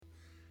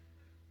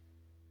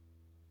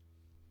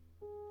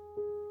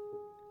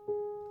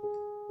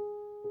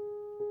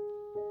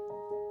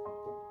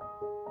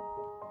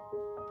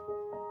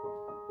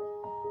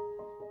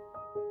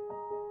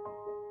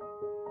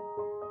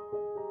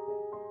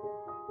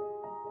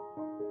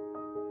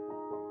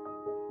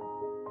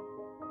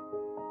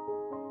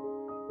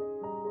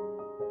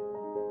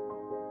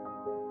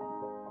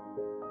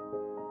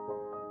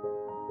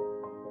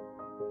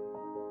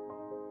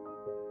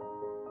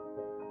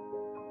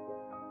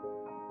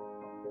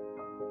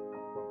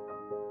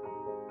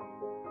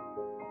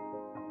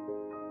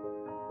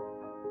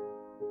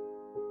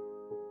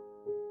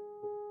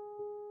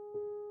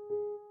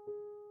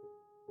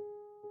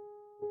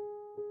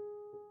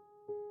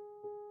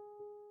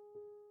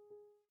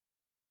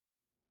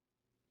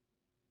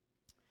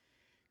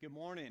Good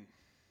morning.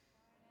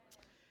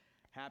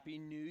 Happy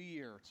New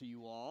Year to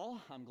you all.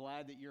 I'm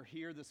glad that you're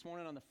here this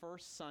morning on the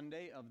first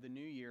Sunday of the new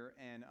year,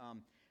 and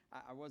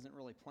I wasn't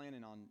really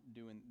planning on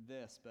doing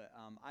this, but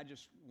I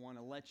just want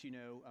to let you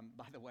know,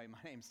 by the way,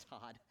 my name's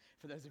Todd.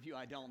 For those of you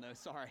I don't know,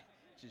 sorry,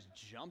 just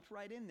jumped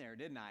right in there,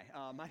 didn't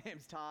I? My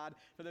name's Todd.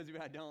 For those of you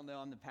I don't know,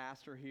 I'm the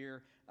pastor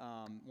here,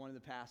 one of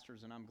the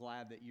pastors, and I'm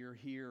glad that you're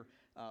here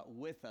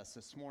with us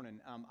this morning.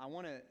 I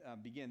want to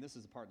begin, this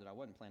is the part that I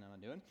wasn't planning on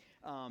doing,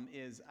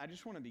 is I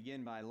just want to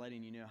begin by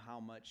letting you know how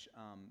much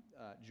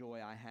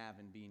joy I have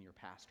in being your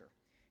pastor.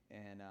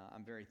 And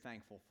I'm very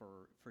thankful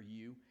for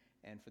you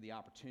and for the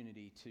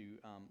opportunity to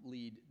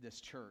lead this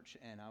church.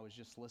 And I was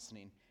just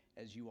listening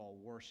as you all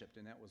worshiped,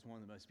 and that was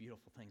one of the most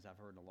beautiful things I've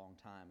heard in a long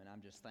time, and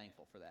I'm just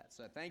thankful for that.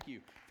 So thank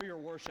you for your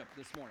worship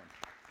this morning.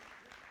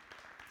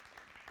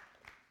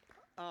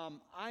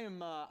 I'm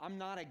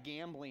not a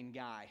gambling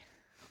guy.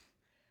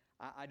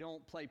 I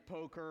don't play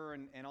poker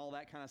and all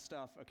that kind of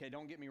stuff. Okay,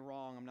 don't get me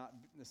wrong.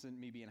 This isn't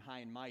me being high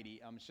and mighty.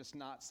 It's just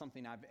not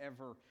something I've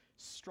ever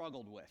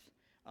struggled with.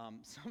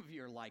 Some of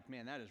you are like,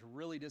 man, that is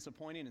really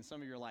disappointing. And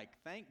some of you are like,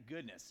 thank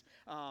goodness.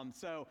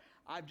 So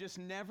I've just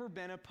never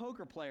been a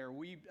poker player.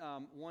 We,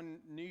 one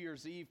New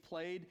Year's Eve,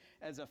 played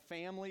as a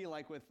family,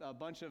 like with a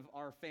bunch of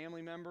our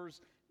family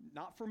members.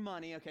 Not for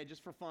money, okay,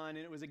 just for fun,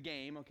 and it was a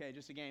game, okay,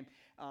 just a game.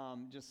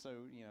 Just so,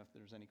 you know, if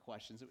there's any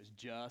questions, it was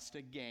just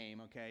a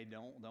game, okay,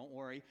 don't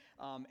worry.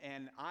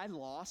 And I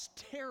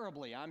lost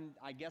terribly.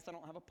 I guess I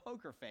don't have a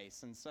poker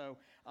face, and so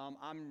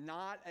I'm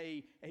not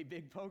a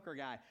big poker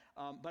guy.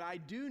 But I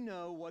do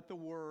know what the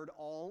word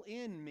all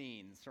in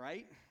means,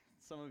 right?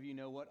 Some of you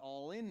know what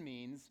all in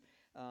means.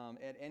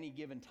 At any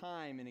given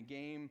time in a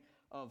game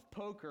of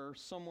poker,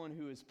 someone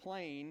who is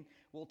playing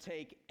will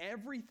take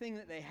everything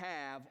that they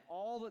have,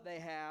 all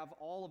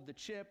of the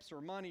chips or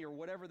money or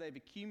whatever they've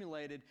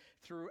accumulated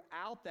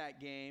throughout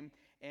that game,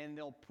 and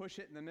they'll push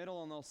it in the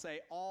middle and they'll say,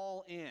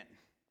 all in.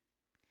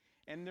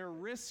 And they're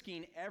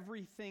risking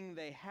everything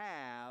they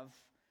have,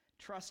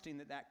 trusting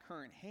that that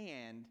current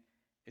hand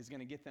is going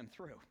to get them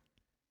through.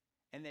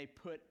 And they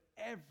put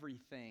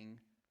everything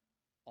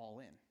all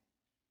in.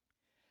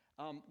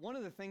 One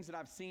of the things that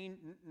I've seen,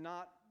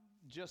 not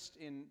just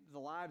in the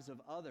lives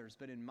of others,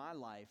 but in my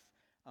life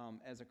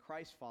as a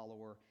Christ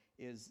follower,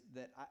 is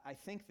that I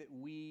think that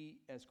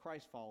we as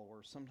Christ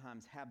followers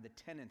sometimes have the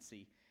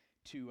tendency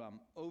to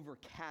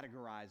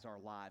over-categorize our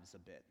lives a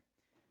bit.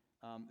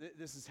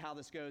 This is how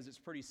this goes. It's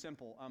pretty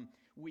simple.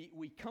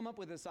 We come up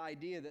with this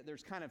idea that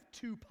there's kind of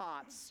two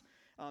pots,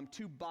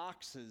 two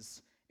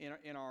boxes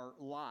in our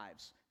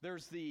lives.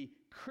 There's the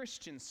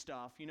Christian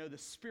stuff, the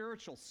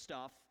spiritual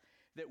stuff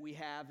that we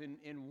have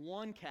in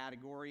one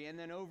category, and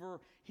then over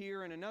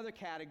here in another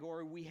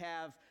category, we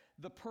have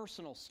the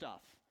personal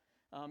stuff.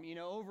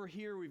 Over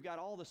here, we've got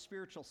all the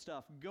spiritual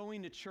stuff,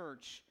 going to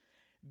church,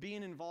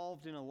 being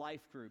involved in a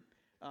life group,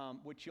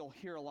 which you'll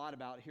hear a lot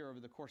about here over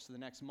the course of the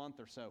next month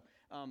or so.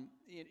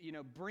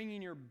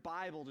 Bringing your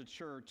Bible to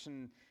church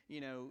and,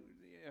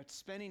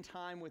 spending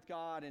time with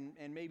God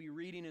and maybe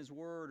reading His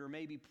Word or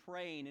maybe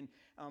praying and,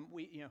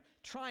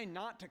 trying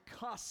not to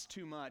cuss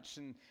too much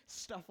and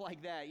stuff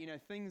like that,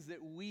 things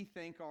that we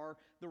think are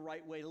the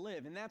right way to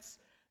live. And that's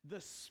the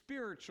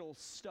spiritual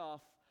stuff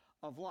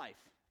of life.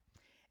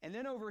 And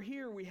then over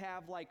here we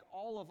have like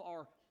all of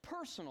our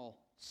personal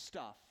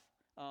stuff,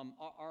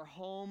 our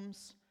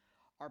homes,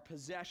 our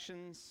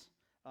possessions,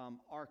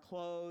 our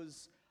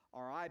clothes,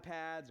 our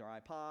iPads, our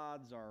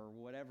iPods, our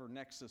whatever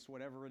Nexus,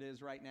 whatever it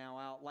is right now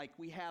out. Like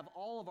we have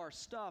all of our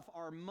stuff,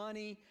 our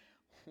money,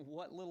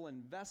 what little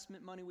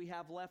investment money we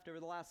have left over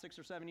the last 6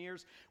 or 7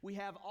 years. We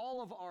have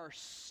all of our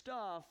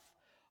stuff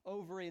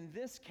over in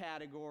this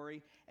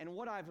category. And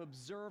what I've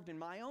observed in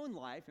my own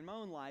life,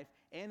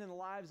 and in the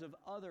lives of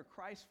other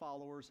Christ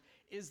followers,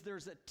 is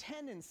there's a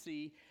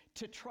tendency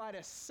to try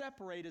to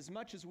separate as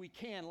much as we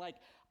can. Like,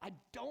 I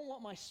don't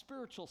want my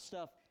spiritual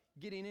stuff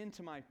getting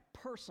into my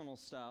personal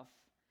stuff,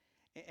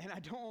 and I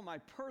don't want my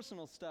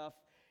personal stuff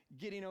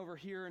getting over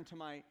here into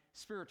my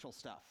spiritual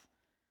stuff.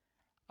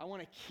 I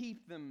want to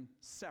keep them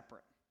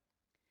separate.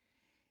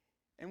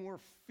 And we're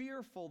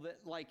fearful that,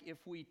 like, if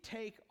we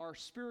take our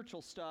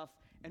spiritual stuff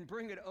and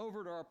bring it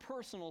over to our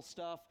personal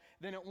stuff,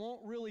 then it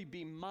won't really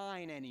be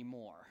mine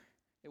anymore.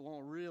 It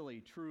won't really,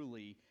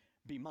 truly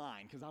be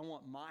mine, because I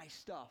want my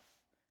stuff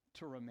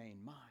to remain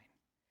mine.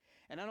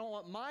 And I don't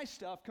want my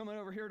stuff coming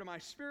over here to my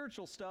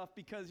spiritual stuff,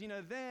 because,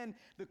 then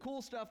the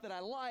cool stuff that I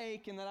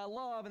like and that I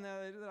love and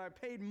that I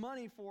paid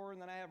money for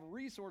and that I have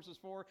resources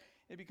for,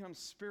 it becomes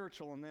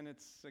spiritual, and then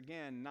it's,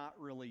 again, not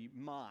really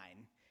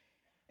mine.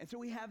 And so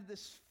we have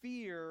this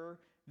fear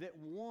that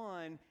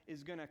one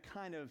is going to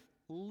kind of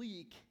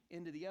leak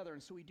into the other.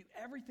 And so we do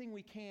everything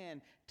we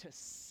can to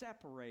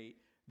separate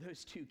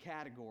those two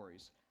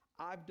categories.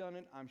 I've done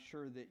it. I'm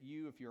sure that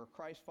you, if you're a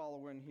Christ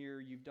follower in here,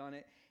 you've done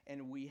it.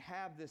 And we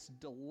have this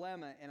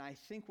dilemma. And I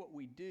think what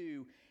we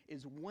do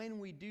is when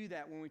we do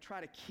that, when we try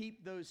to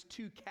keep those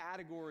two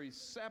categories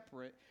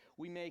separate,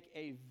 we make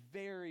a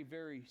very,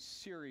 very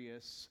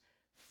serious,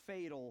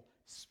 fatal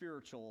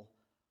spiritual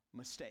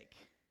mistake.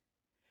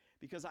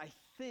 Because I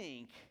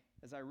think,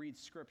 as I read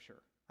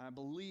Scripture, I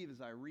believe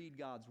as I read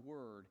God's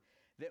Word,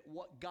 that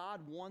what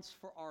God wants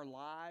for our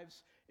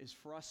lives is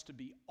for us to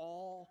be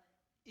all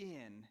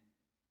in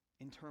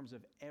terms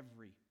of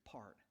every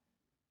part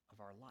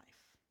of our life.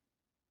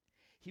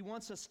 He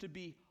wants us to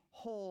be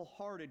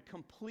wholehearted,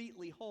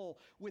 completely whole,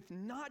 with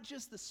not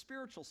just the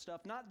spiritual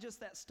stuff, not just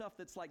that stuff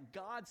that's like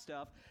God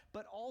stuff,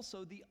 but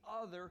also the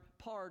other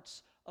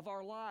parts of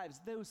our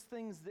lives, those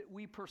things that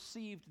we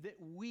perceived that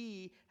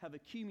we have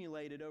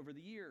accumulated over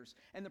the years.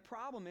 And the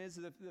problem is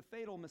that the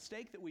fatal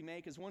mistake that we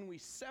make is when we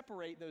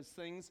separate those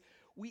things,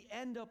 we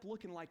end up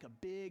looking like a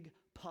big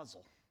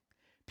puzzle.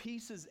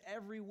 Pieces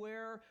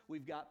everywhere.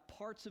 We've got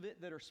parts of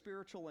it that are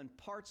spiritual and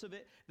parts of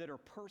it that are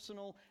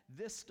personal,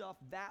 this stuff,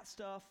 that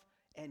stuff.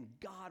 And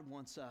God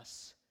wants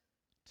us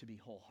to be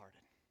wholehearted.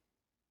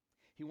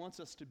 He wants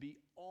us to be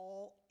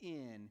all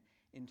in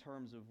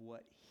terms of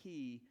what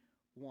He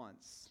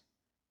wants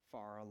for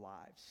our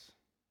lives.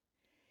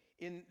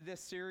 In this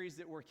series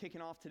that we're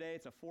kicking off today,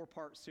 it's a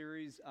 4-part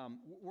series,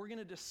 we're going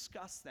to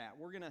discuss that.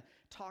 We're going to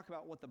talk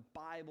about what the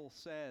Bible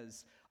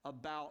says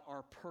about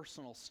our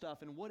personal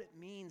stuff and what it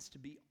means to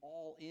be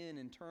all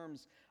in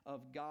terms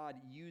of God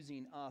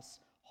using us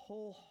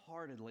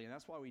wholeheartedly. And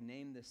that's why we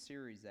named this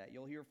series that.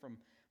 You'll hear from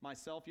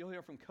myself. You'll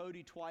hear from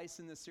Cody twice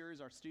in this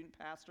series, our student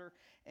pastor.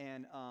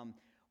 And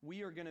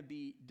we are going to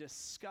be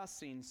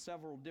discussing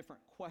several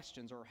different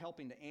questions or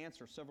helping to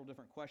answer several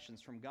different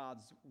questions from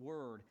God's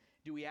Word.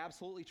 Do we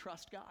absolutely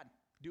trust God?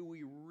 Do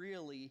we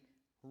really,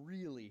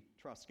 really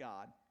trust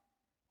God?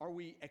 Are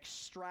we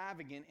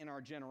extravagant in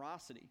our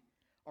generosity?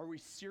 Are we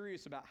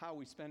serious about how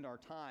we spend our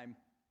time?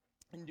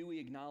 And do we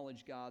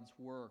acknowledge God's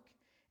work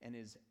and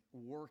His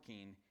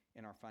working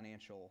in our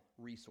financial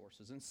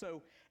resources? And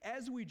so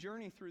as we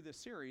journey through this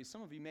series,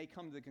 some of you may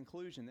come to the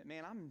conclusion that,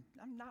 man, I'm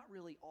not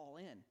really all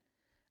in.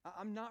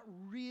 I'm not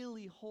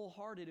really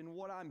wholehearted in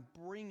what I'm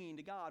bringing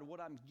to God, what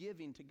I'm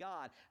giving to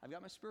God. I've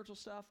got my spiritual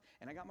stuff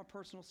and I got my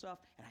personal stuff,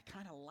 and I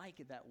kind of like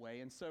it that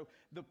way. And so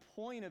the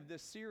point of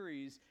this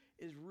series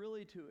is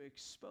really to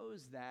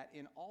expose that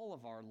in all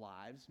of our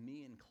lives,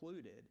 me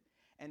included,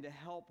 and to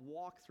help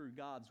walk through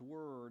God's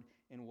Word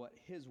and what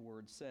His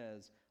Word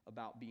says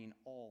about being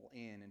all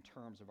in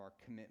terms of our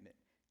commitment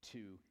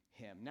to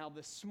Him. Now,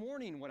 this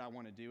morning, what I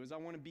want to do is I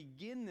want to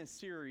begin this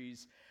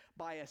series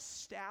by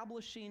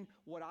establishing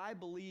what I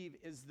believe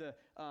is the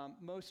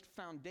most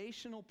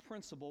foundational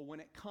principle when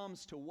it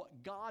comes to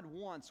what God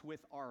wants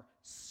with our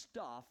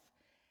stuff,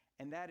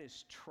 and that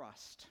is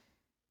trust.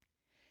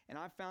 And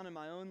I've found in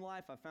my own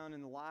life, I've found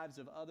in the lives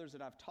of others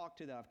that I've talked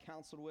to, that I've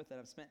counseled with, that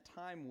I've spent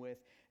time with,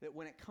 that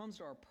when it comes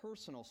to our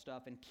personal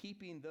stuff and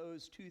keeping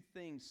those two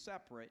things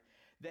separate,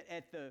 that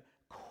at the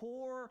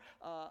core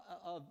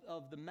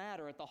of the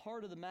matter, at the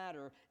heart of the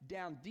matter,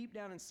 deep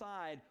down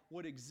inside,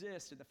 what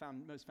exists at the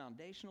most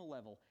foundational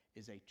level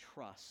is a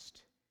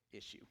trust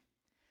issue.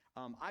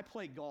 I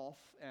play golf.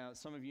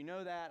 Some of you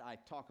know that. I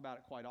talk about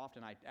it quite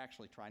often. I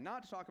actually try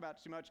not to talk about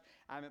it too much.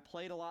 I haven't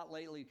played a lot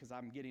lately because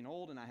I'm getting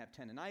old and I have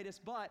tendonitis,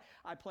 but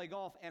I play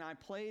golf, and I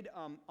played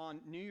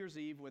on New Year's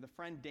Eve with a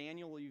friend,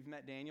 Daniel. You've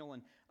met Daniel,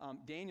 and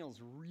Daniel's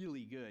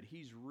really good.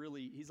 He's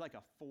like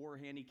a 4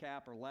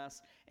 handicap or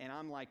less, and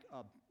I'm like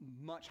a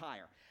much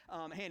higher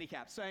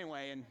handicap. So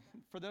anyway, and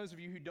for those of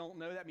you who don't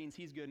know, that means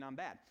he's good and I'm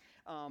bad.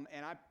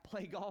 And I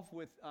play golf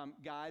with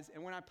guys,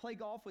 and when I play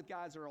golf with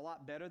guys that are a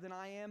lot better than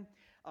I am,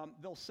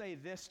 they'll say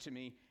this to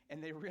me,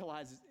 and they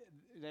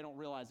don't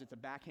realize it's a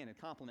backhanded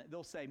compliment.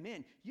 They'll say,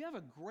 "Man, you have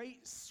a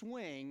great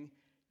swing,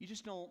 you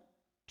just don't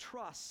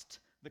trust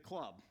the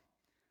club."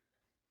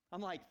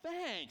 I'm like,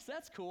 "Thanks,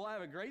 that's cool. I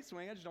have a great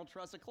swing, I just don't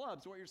trust the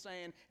club." So what you're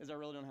saying is I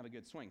really don't have a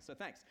good swing, so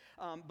thanks.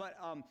 But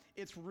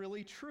it's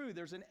really true.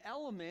 There's an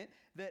element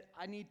that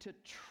I need to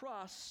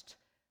trust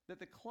that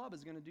the club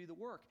is going to do the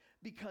work,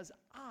 because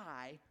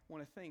I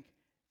want to think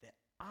that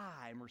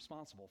I'm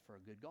responsible for a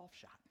good golf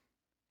shot.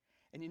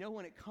 And you know,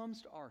 when it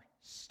comes to our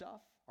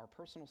stuff, our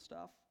personal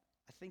stuff,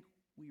 I think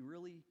we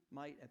really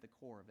might, at the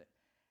core of it,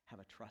 have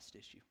a trust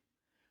issue.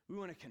 We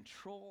want to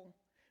control,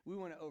 we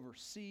want to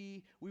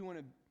oversee, we want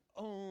to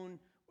own,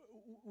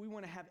 we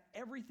want to have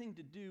everything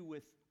to do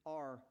with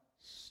our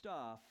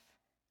stuff.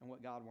 And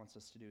what God wants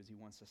us to do is He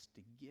wants us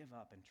to give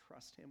up and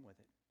trust Him with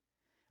it.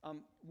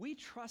 We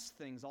trust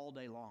things all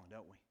day long,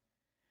 don't we?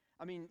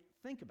 I mean,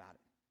 think about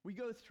it. We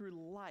go through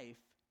life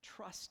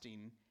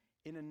trusting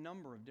in a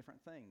number of different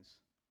things.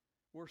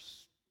 We're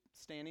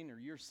standing, or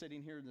you're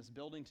sitting here in this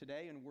building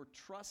today, and we're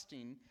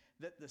trusting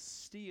that the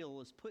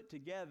steel is put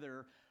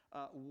together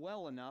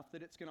well enough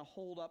that it's going to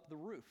hold up the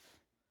roof.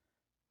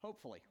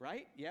 Hopefully,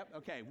 right? Yep,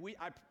 okay.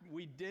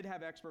 We did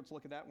have experts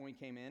look at that when we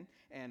came in,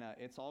 and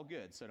it's all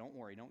good, so don't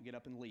worry. Don't get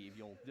up and leave.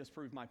 You'll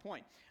disprove my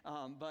point.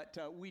 But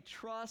we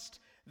trust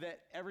that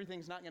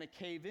everything's not going to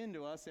cave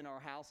into us in our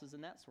houses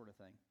and that sort of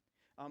thing.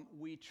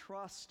 We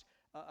trust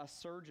a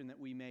surgeon that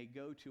we may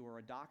go to, or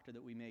a doctor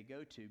that we may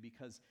go to,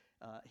 because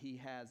he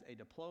has a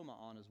diploma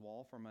on his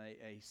wall from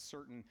a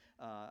certain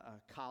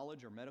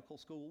college or medical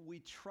school. We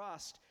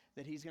trust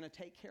that he's going to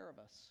take care of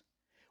us.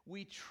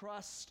 We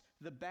trust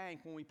the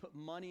bank when we put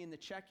money in the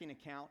checking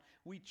account.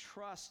 We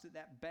trust that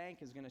that bank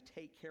is going to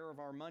take care of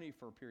our money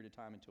for a period of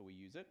time until we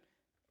use it,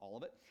 all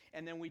of it.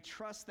 And then we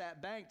trust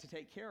that bank to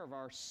take care of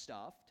our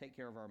stuff, take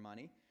care of our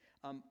money.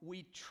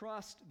 We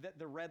trust that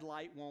the red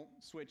light won't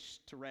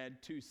switch to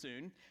red too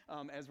soon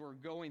as we're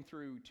going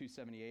through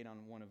 278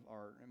 on one of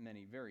our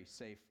many very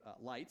safe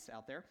lights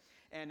out there.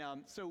 And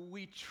so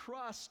we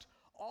trust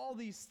all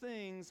these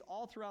things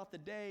all throughout the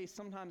day,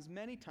 sometimes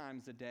many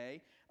times a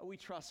day. We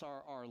trust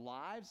our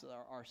lives,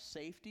 our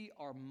safety,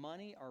 our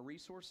money, our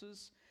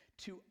resources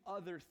to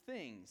other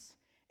things.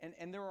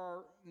 And there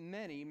are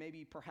many,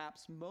 maybe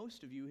perhaps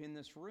most of you in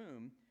this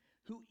room,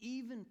 who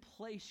even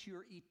place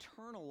your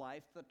eternal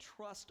life, the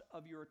trust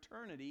of your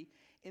eternity,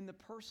 in the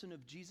person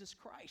of Jesus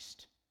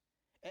Christ.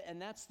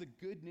 And that's the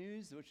good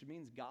news, which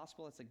means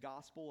gospel. That's the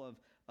gospel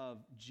of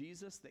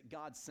Jesus, that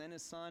God sent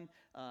his son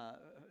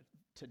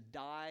to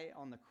die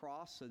on the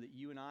cross so that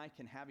you and I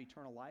can have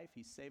eternal life.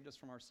 He saved us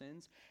from our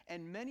sins.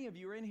 And many of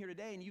you are in here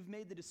today, and you've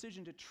made the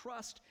decision to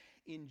trust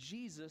in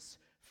Jesus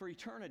for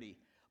eternity.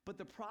 But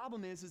the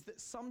problem is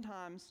that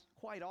sometimes,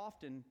 quite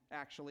often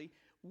actually,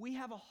 we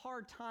have a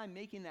hard time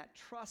making that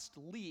trust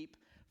leap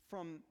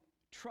from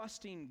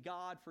trusting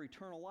God for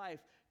eternal life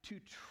to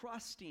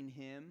trusting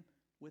him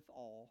with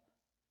all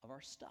of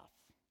our stuff.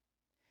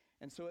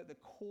 And so at the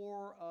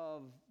core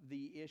of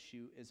the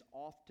issue is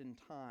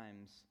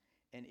oftentimes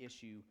an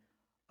issue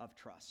of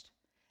trust.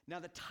 Now,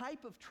 the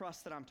type of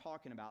trust that I'm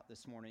talking about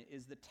this morning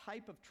is the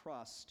type of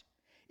trust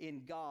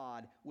in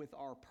God with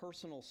our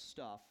personal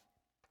stuff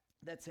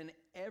that's an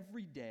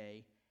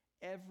everyday,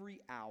 every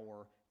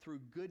hour, through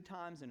good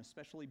times and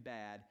especially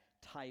bad,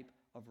 type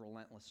of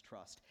relentless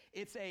trust.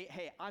 It's a,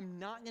 hey, I'm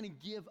not going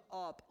to give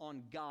up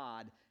on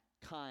God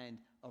kind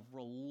of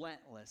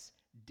relentless,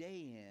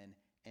 day in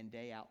and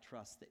day out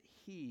trust that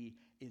he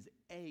is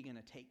going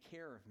to take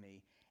care of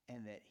me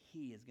and that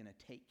he is going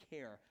to take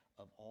care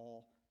of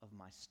all of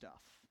my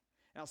stuff.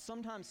 Now,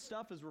 sometimes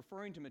stuff is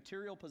referring to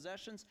material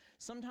possessions.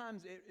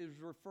 Sometimes it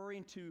is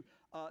referring to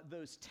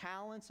those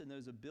talents and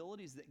those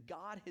abilities that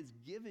God has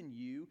given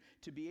you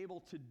to be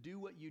able to do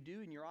what you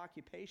do in your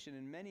occupation.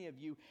 And many of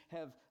you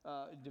have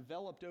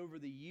developed over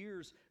the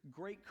years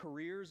great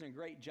careers and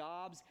great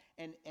jobs,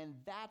 and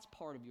that's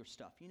part of your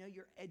stuff. You know,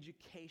 your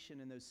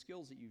education and those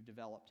skills that you've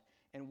developed.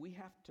 And we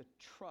have to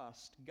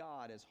trust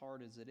God, as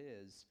hard as it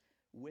is,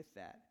 with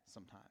that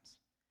sometimes.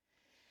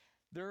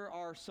 There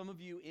are some of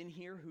you in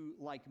here who,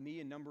 like me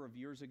a number of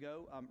years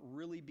ago,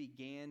 really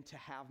began to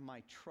have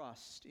my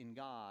trust in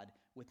God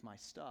with my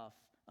stuff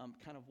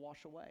kind of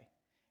wash away.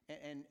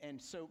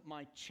 And so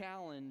my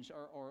challenge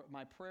or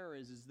my prayer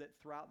is that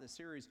throughout this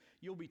series,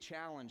 you'll be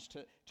challenged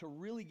to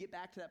really get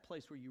back to that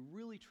place where you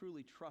really,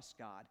 truly trust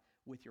God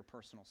with your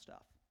personal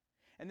stuff.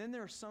 And then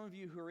there are some of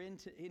you who are in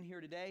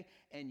here today,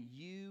 and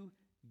you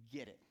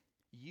get it.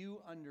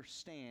 You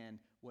understand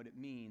what it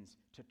means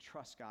to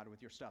trust God with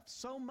your stuff,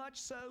 so much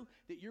so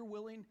that you're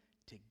willing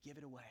to give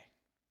it away.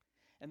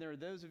 And there are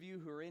those of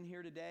you who are in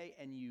here today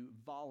and you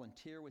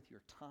volunteer with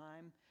your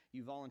time.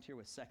 You volunteer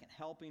with Second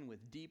Helping,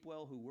 with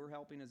Deepwell, who we're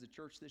helping as a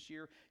church this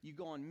year. You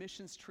go on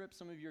missions trips.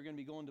 Some of you are going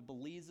to be going to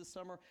Belize this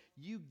summer.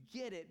 You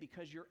get it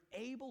because you're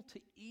able to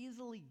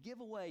easily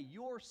give away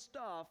your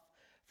stuff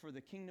for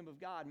the kingdom of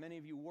God. Many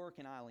of you work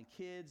in Island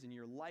Kids and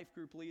you're life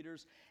group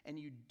leaders, and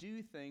you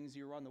do things,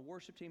 you're on the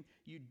worship team,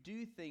 you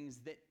do things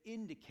that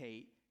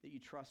indicate that you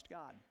trust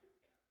God.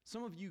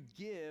 Some of you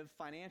give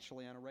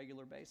financially on a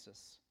regular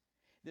basis.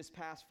 This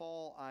past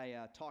fall, I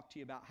talked to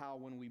you about how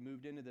when we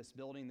moved into this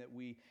building that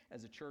we,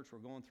 as a church, were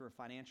going through a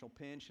financial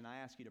pinch, and I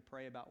asked you to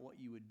pray about what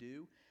you would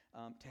do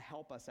to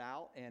help us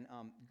out. And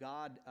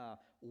God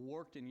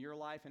worked in your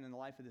life and in the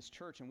life of this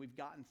church, and we've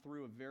gotten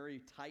through a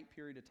very tight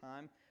period of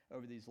time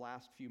over these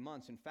last few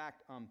months. In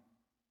fact,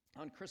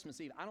 on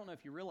Christmas Eve, I don't know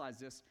if you realize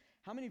this,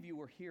 how many of you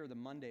were here the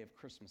Monday of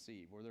Christmas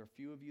Eve? Were there a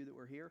few of you that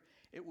were here?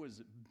 It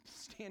was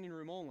standing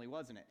room only,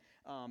 wasn't it?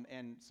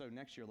 And so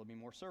next year there'll be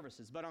more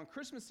services. But on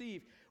Christmas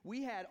Eve,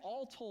 we had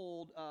all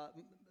told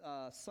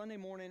Sunday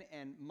morning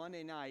and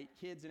Monday night,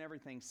 kids and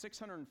everything,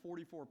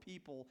 644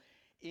 people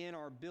in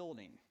our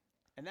building.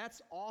 And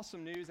that's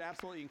awesome news.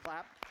 Absolutely, you can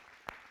clap.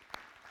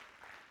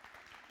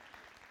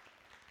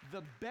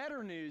 The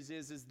better news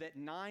is that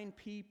 9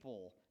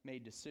 people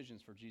made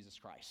decisions for Jesus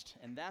Christ.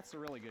 And that's the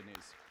really good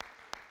news.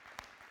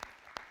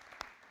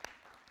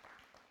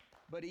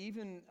 But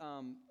even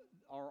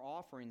our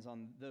offerings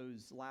on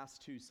those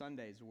last 2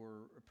 Sundays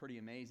were pretty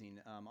amazing.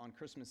 On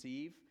Christmas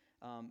Eve,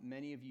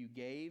 many of you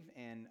gave,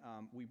 and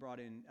we brought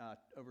in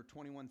over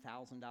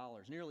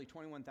 $21,000, nearly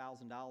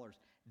 $21,000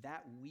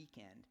 that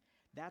weekend.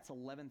 That's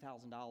 $11,000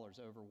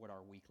 over what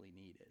our weekly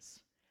need is.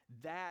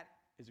 That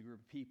is a group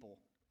of people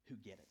who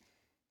get it.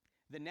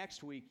 The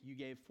next week, you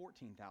gave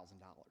 $14,000.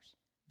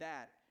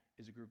 That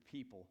is a group of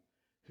people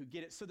who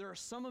get it. So there are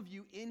some of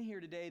you in here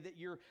today that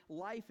your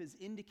life is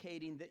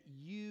indicating that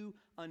you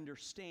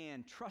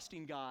understand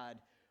trusting God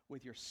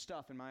with your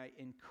stuff. And my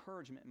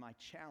encouragement and my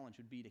challenge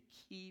would be to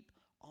keep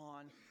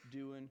on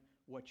doing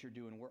what you're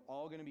doing. We're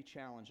all going to be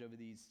challenged over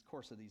the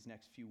course of these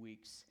next few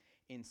weeks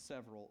in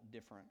several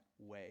different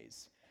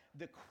ways.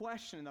 The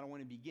question that I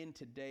want to begin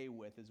today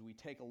with as we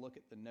take a look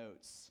at the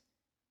notes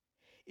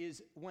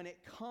is, when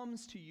it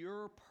comes to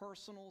your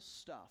personal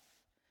stuff,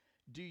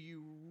 do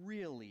you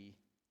really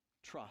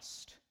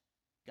trust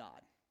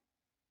God?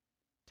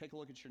 Take a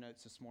look at your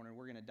notes this morning.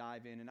 We're going to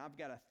dive in, and I've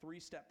got a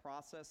 3-step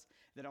process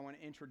that I want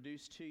to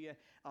introduce to you.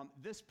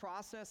 This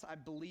process, I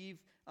believe,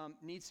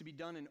 needs to be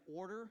done in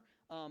order,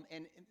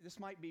 and this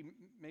might be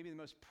maybe the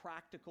most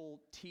practical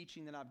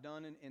teaching that I've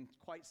done in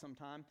quite some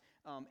time,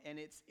 and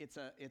it's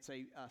a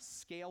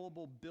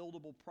scalable,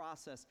 buildable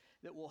process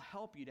that will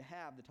help you to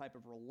have the type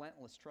of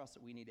relentless trust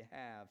that we need to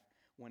have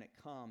when it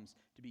comes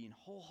to being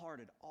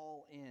wholehearted,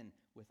 all in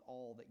with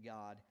all that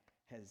God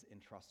has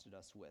entrusted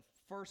us with.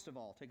 First of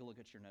all, take a look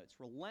at your notes.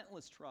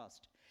 Relentless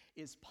trust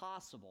is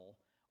possible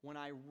when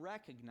I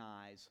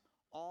recognize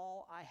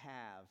all I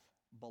have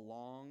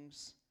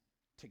belongs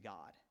to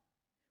God.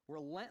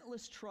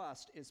 Relentless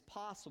trust is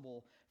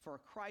possible for a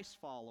Christ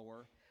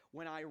follower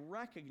when I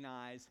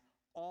recognize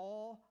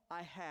all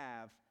I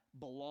have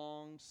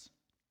belongs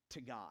to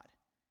God.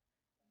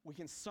 We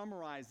can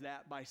summarize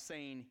that by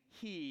saying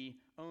He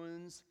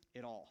owns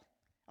it all.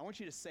 I want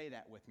you to say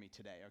that with me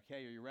today,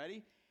 okay? Are you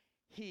ready?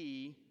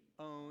 He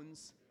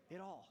owns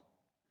it all.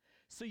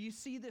 So you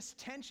see this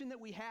tension that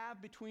we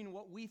have between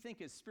what we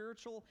think is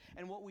spiritual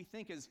and what we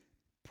think is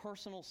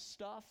personal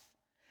stuff?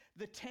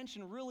 The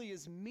tension really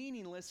is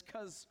meaningless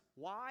because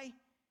why?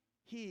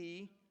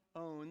 He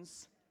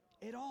owns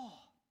it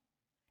all.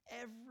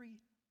 Every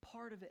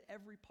part of it,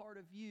 every part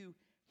of you,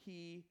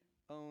 He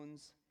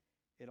owns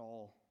it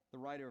all. The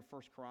writer of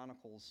 1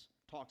 Chronicles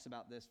talks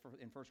about this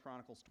in 1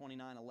 Chronicles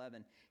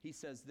 29:11. He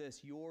says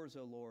this, "Yours,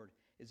 O Lord,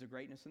 is the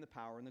greatness and the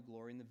power and the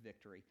glory and the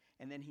victory."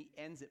 And then he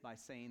ends it by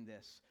saying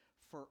this,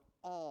 "For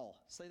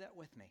all," say that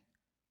with me,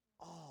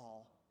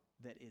 "all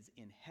that is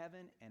in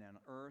heaven and on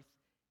earth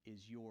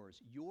is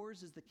yours.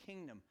 Yours is the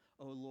kingdom,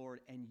 O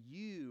Lord, and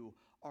you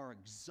are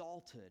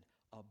exalted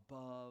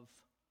above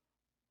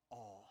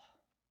all."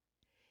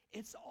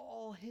 It's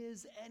all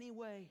His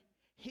anyway.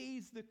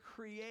 He's the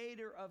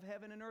creator of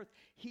heaven and earth.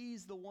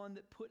 He's the one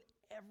that put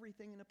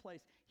everything into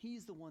place.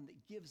 He's the one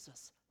that gives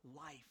us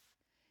life,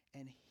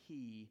 and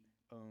He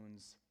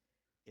owns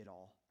it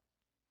all.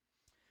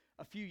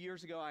 A few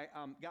years ago, I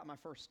got my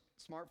first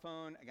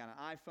smartphone. I got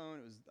an iPhone.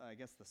 It was, I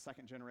guess, the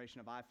second generation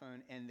of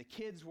iPhone. And the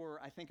kids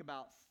were, I think,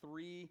 about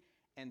 3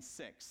 and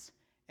 6.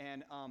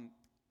 And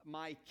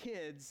my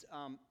kids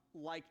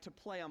like to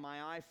play on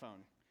my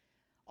iPhone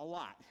a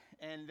lot.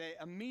 And they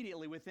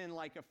immediately, within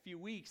like a few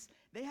weeks,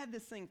 they had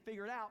this thing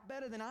figured out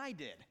better than I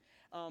did.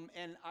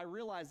 And I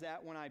realized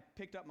that when I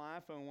picked up my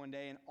iPhone one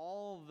day, and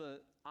all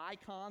the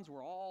icons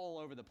were all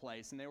over the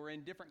place, and they were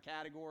in different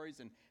categories,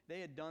 and they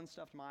had done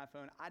stuff to my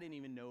iPhone. I didn't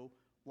even know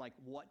like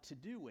what to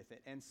do with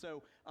it. And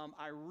so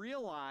I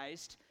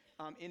realized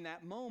in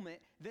that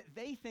moment that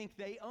they think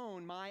they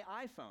own my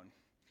iPhone.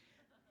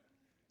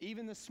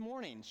 Even this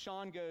morning,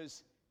 Sean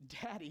goes,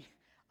 "Daddy,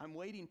 I'm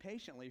waiting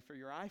patiently for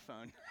your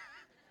iPhone."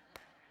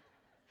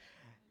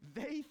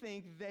 They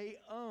think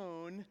they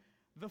own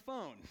the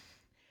phone.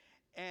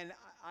 And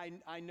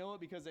I know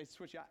it because they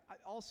switch out.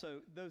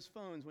 Also, those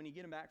phones, when you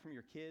get them back from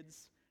your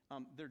kids,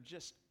 they're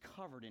just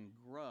covered in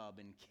grub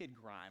and kid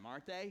grime,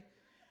 aren't they?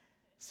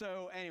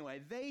 So anyway,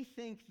 they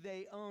think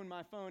they own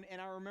my phone. And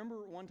I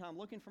remember one time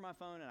looking for my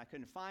phone, and I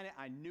couldn't find it.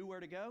 I knew where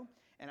to go.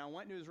 And I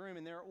went into his room,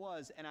 and there it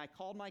was. And I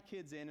called my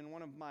kids in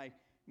one of my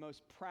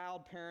most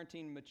proud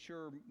parenting,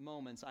 mature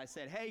moments. I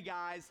said, "Hey,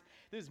 guys,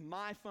 this is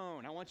my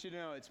phone. I want you to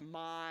know it's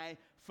my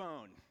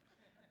phone."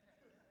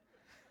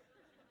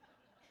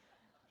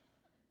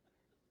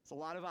 It's a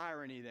lot of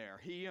irony there.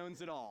 He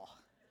owns it all.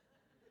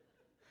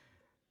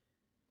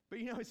 But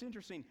you know, it's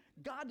interesting.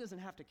 God doesn't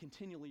have to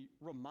continually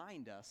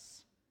remind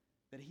us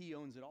that He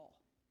owns it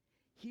all.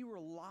 He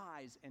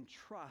relies and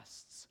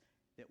trusts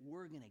that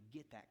we're going to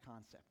get that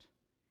concept.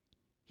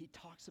 He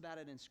talks about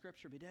it in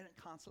Scripture, but He doesn't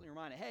constantly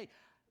remind it, "Hey,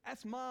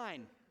 that's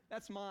mine.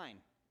 That's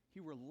mine."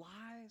 He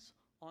relies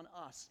on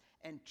us,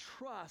 and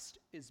trust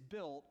is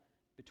built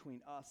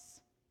between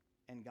us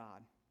and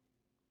God.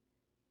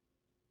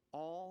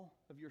 All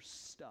of your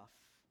stuff,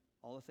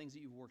 all the things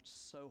that you've worked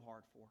so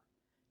hard for,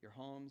 your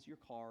homes, your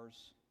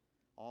cars,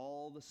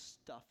 all the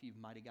stuff you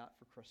might have got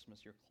for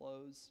Christmas, your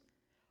clothes,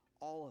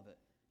 all of it,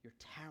 your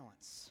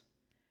talents,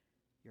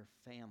 your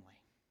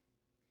family,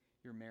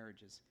 your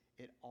marriages,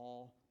 it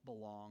all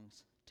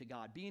belongs to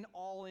God. Being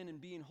all in and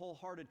being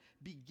wholehearted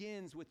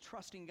begins with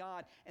trusting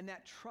God, and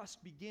that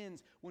trust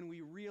begins when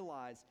we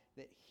realize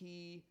that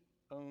He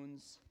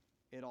owns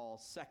it all.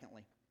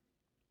 Secondly,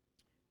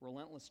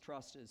 relentless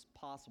trust is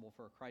possible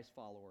for a Christ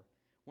follower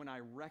when I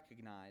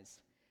recognize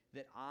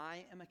that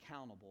I am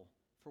accountable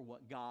for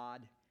what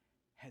God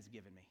has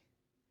given me.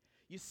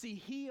 You see,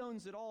 He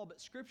owns it all,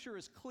 but Scripture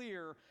is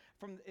clear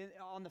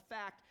on the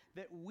fact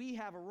that we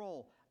have a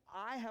role.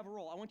 I have a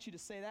role. I want you to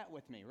say that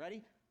with me.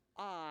 Ready?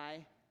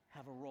 I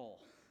have a role.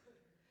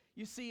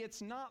 You see,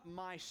 it's not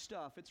my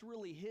stuff. It's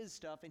really His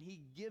stuff, and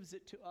He gives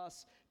it to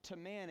us to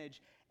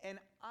manage. and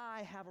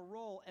I have a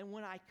role. And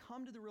when I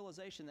come to the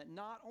realization that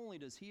not only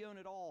does he own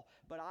it all,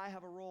 but I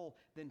have a role,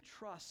 then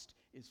trust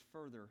is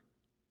further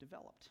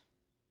developed.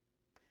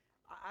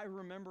 I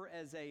remember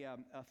as a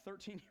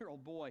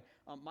 13-year-old boy,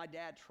 my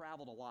dad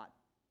traveled a lot.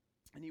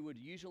 And he would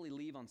usually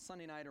leave on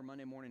Sunday night or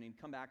Monday morning and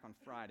come back on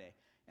Friday.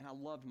 And I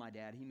loved my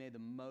dad. He made the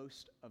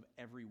most of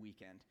every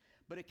weekend.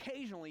 But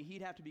occasionally,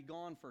 he'd have to be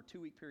gone for a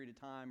 2-week period of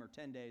time or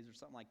 10 days or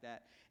something like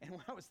that. And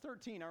when I was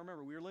 13, I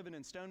remember we were living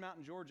in Stone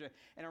Mountain, Georgia,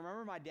 and I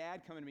remember my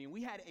dad coming to me, and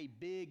we had a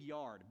big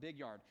yard,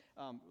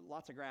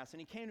 lots of grass. And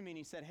he came to me and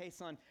he said, "Hey,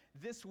 son,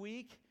 this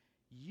week,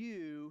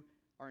 you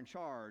are in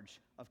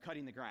charge of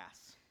cutting the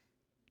grass."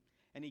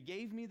 And he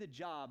gave me the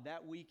job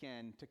that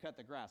weekend to cut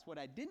the grass. What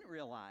I didn't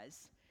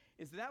realize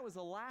is that was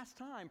the last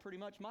time pretty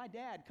much my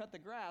dad cut the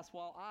grass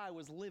while I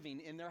was living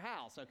in their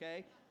house,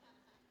 okay?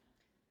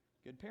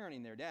 Good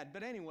parenting there, Dad.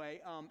 But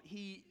anyway,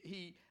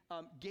 he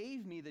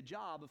gave me the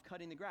job of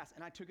cutting the grass,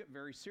 and I took it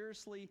very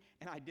seriously,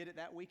 and I did it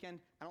that weekend.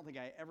 I don't think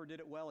I ever did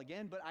it well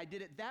again, but I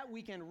did it that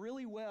weekend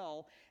really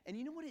well, and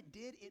you know what it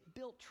did? It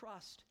built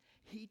trust.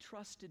 He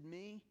trusted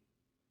me.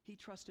 He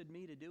trusted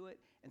me to do it,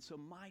 and so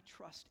my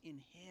trust in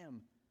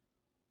him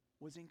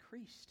was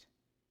increased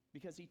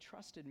because he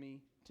trusted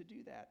me to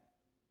do that.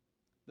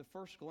 The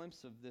first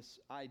glimpse of this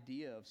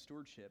idea of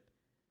stewardship,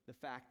 the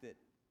fact that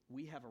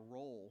we have a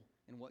role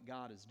in what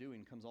God is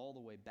doing, comes all the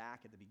way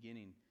back at the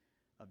beginning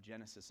of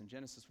Genesis. In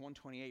Genesis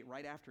 1:28,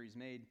 right after he's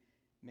made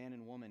man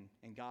and woman,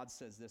 and God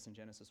says this in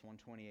Genesis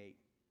 1:28,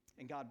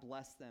 "And God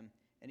blessed them,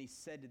 and he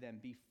said to them,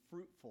 'Be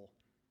fruitful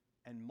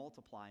and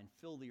multiply and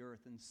fill the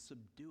earth and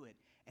subdue it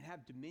and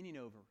have dominion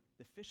over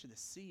the fish of the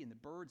sea and the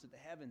birds of the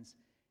heavens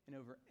and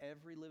over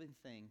every living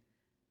thing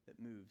that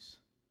moves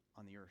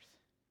on the earth.'"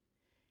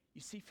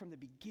 You see, from the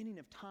beginning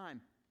of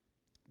time,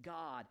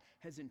 God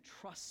has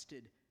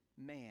entrusted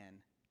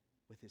man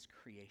with his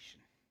creation.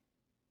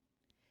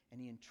 And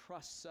he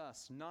entrusts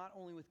us not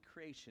only with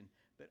creation,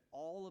 but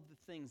all of the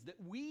things that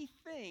we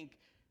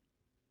think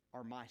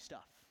are my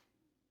stuff,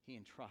 he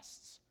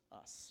entrusts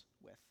us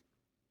with.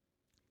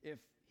 If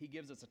he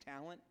gives us a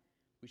talent,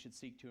 we should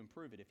seek to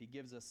improve it. If he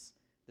gives us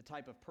the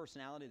type of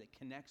personality that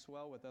connects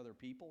well with other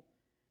people,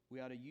 we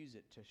ought to use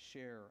it to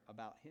share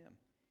about him.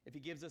 If he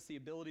gives us the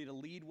ability to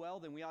lead well,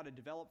 then we ought to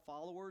develop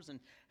followers and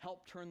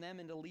help turn them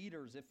into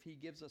leaders. If he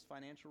gives us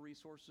financial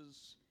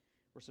resources,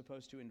 we're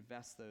supposed to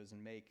invest those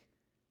and make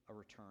a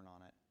return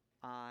on it.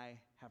 I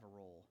have a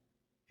role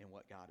in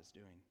what God is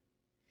doing.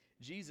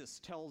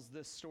 Jesus tells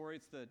this story.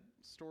 It's the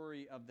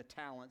story of the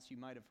talents. You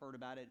might have heard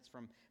about it. It's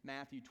from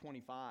Matthew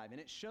 25. And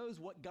it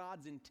shows what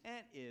God's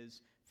intent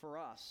is for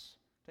us.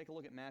 Take a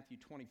look at Matthew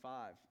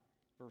 25,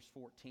 verse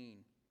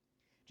 14.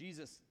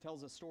 Jesus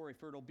tells a story,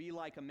 "For it'll be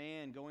like a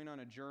man going on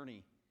a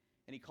journey,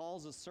 and he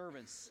calls his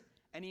servants,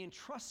 and he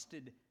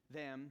entrusted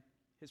them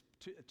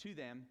to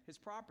them his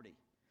property.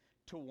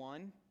 To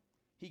one,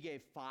 he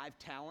gave 5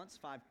 talents.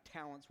 5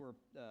 talents were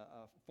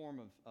a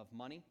form of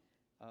money,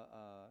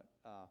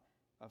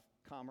 of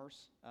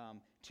commerce.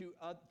 To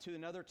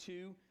another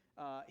 2,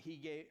 he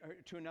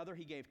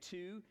gave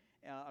 2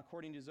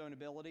 according to his own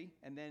ability,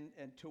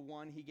 and to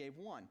one he gave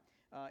 1.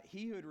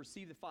 He who had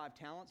received the 5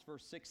 talents,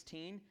 verse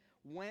 16,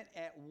 went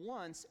at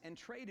once and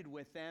traded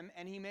with them,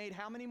 and he made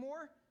how many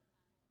more?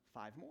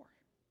 5 more.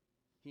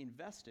 He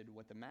invested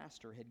what the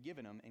master had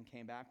given him and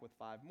came back with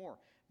 5 more.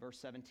 Verse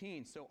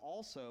 17, so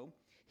also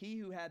he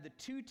who had the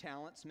 2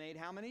 talents made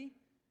how many?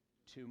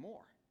 2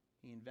 more.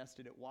 He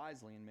invested it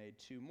wisely and made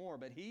 2 more.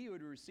 But he who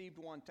had received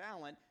 1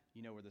 talent,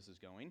 you know where this is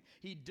going,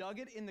 he dug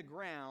it in the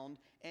ground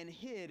and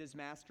hid his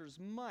master's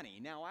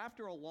money. Now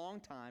after a long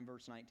time,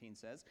 verse 19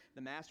 says,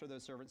 the master of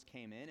those servants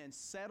came in and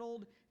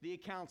settled the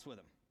accounts with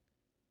him.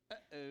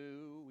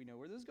 We know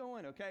where this is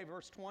going. Okay,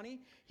 verse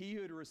 20, he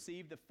who had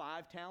received the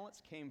 5 talents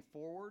came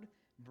forward,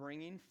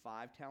 bringing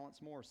 5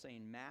 talents more,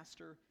 saying,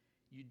 Master,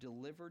 you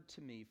delivered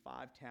to me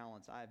 5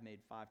 talents. I have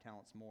made 5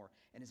 talents more.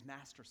 And his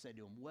master said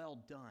to him, well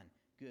done,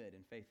 good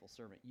and faithful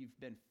servant. You've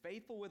been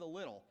faithful with a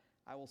little.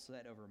 I will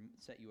set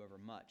you over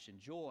much.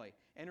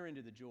 Enter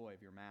into the joy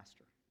of your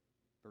master.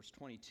 Verse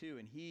 22,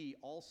 and he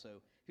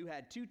also, who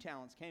had 2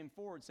 talents, came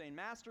forward, saying,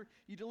 Master,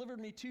 you delivered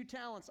me 2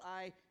 talents.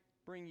 I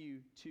bring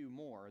you 2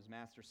 more. His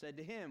master said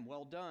to him,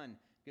 well done,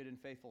 good and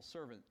faithful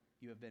servant.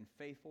 You have been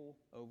faithful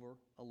over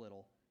a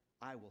little.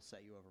 I will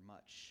set you over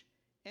much.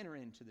 Enter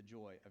into the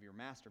joy of your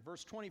master.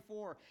 Verse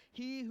 24,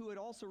 he who had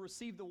also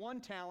received the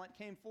 1 talent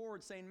came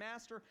forward, saying,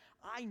 Master,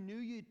 I knew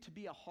you to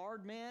be a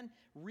hard man,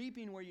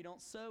 reaping where you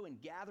don't sow and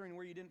gathering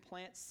where you didn't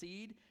plant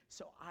seed.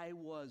 So I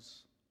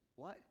was,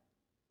 what?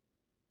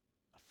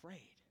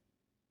 Afraid.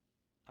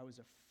 I was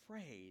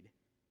afraid,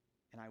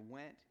 and I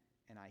went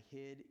and I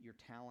hid your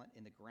talent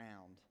in the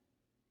ground.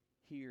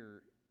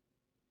 Here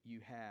you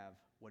have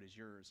what is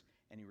yours.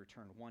 And he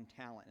returned 1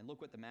 talent. And look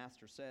what the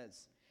master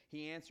says.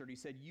 He answered, he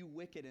said, you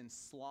wicked and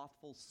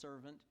slothful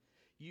servant,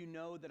 you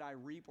know that I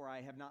reap where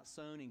I have not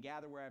sown and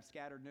gather where I have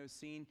scattered no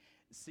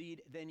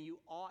seed. Then you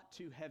ought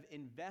to have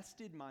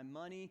invested my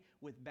money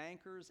with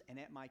bankers, and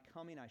at my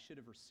coming I should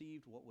have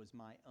received what was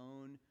my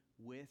own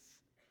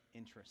with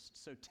interest.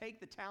 So take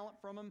the talent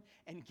from him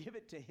and give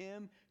it to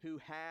him who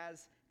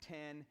has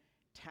 10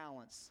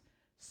 talents.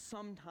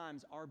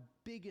 Sometimes our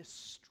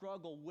biggest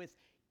struggle with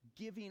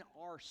giving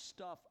our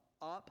stuff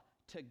up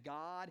to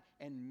God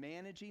and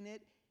managing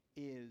it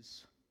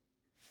is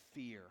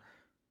fear.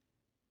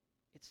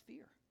 It's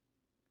fear.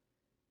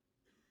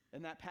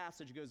 And that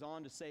passage goes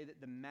on to say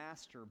that the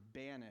master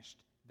banished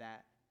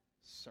that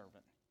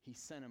servant. He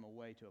sent him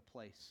away to a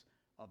place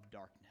of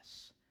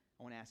darkness.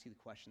 I want to ask you the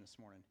question this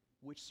morning.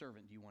 Which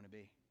servant do you want to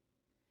be?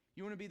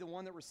 You want to be the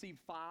one that received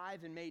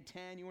 5 and made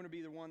 10? You want to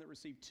be the one that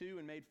received 2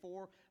 and made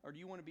 4? Or do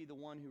you want to be the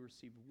one who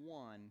received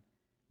 1,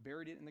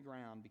 buried it in the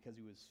ground because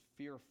he was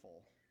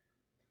fearful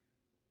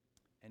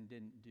and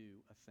didn't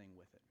do a thing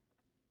with it?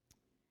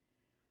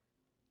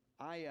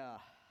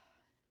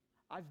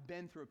 I've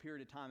been through a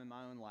period of time in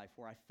my own life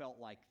where I felt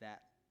like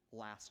that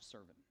last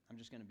servant. I'm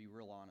just going to be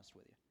real honest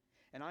with you.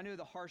 And I know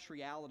the harsh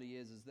reality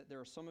is that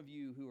there are some of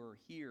you who are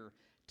here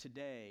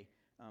today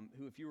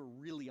who, if you were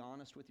really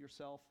honest with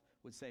yourself,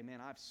 would say,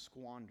 man, I've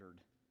squandered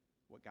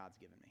what God's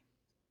given me.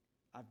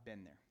 I've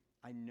been there.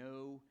 I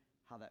know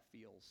how that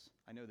feels.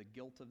 I know the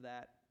guilt of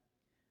that.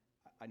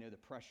 I know the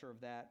pressure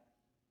of that.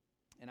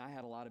 And I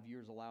had a lot of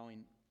years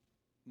allowing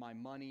my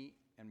money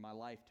and my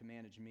life to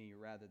manage me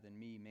rather than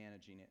me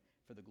managing it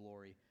for the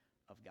glory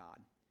of God.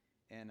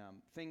 And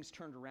things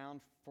turned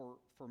around for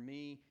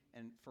me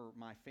and for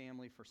my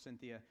family, for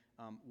Cynthia,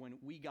 when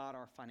we got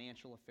our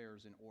financial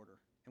affairs in order.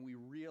 And I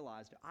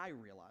realized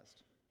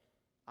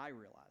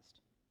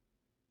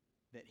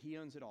that he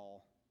owns it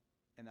all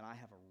and that I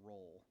have a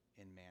role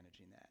in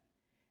managing that.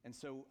 And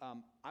so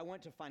I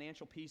went to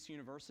Financial Peace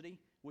University,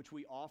 which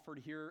we offered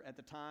here at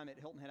the time at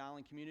Hilton Head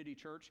Island Community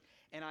Church,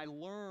 and I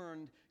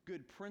learned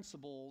good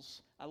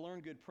principles. I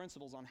learned good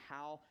principles on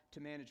how to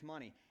manage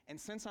money. And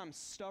since I'm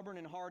stubborn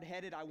and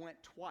hard-headed, I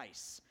went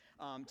twice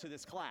to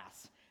this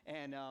class.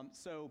 And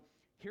so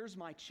here's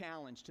my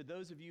challenge to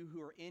those of you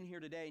who are in here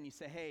today and you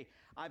say, hey,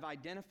 I've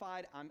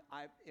identified,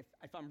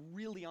 if I'm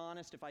really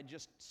honest, if I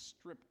just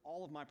strip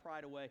all of my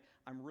pride away,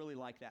 I'm really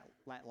like that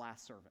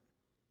last servant.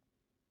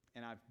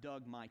 And I've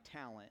dug my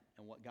talent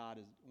and what God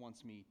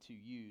wants me to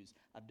use,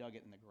 I've dug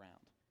it in the ground.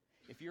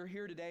 If you're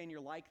here today and you're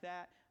like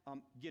that,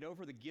 get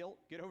over the guilt,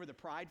 get over the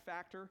pride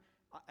factor.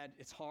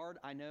 It's hard,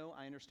 I know,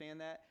 I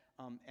understand that.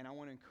 And I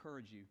want to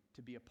encourage you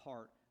to be a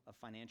part of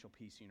Financial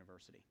Peace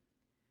University.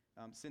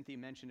 Cynthia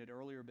mentioned it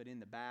earlier, but in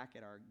the back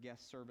at our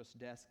guest service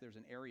desk, there's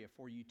an area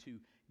for you to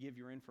give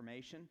your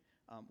information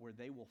where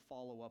they will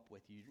follow up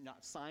with you. You're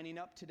not signing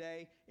up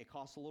today. It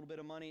costs a little bit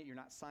of money. You're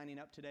not signing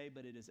up today,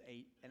 but it is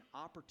an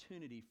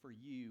opportunity for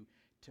you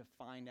to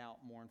find out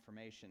more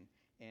information.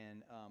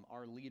 And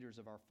our leaders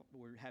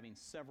we're having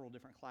several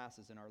different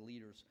classes, and our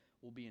leaders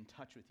will be in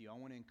touch with you. I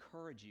want to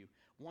encourage you.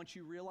 Once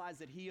you realize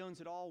that he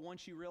owns it all,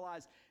 once you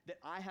realize that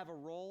I have a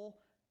role,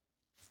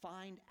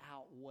 find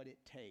out what it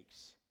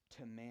takes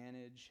to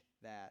manage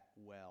that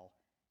well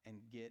and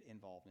get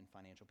involved in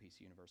Financial Peace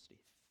University.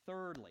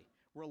 Thirdly,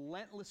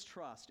 relentless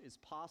trust is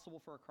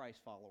possible for a Christ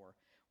follower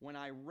when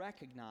I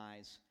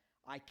recognize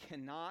I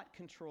cannot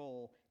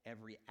control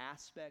every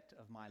aspect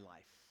of my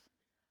life.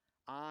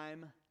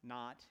 I'm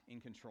not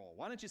in control.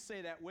 Why don't you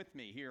say that with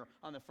me here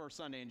on the first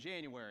Sunday in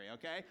January,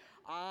 okay?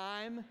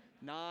 I'm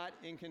not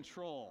in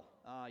control.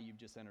 You've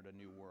just entered a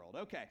new world.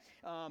 Okay.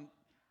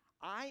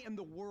 I am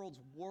the world's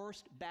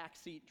worst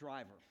backseat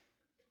driver.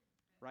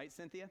 Right,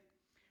 Cynthia?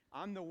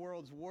 I'm the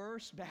world's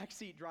worst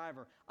backseat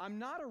driver. I'm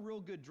not a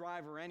real good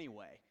driver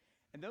anyway,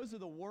 and those are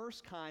the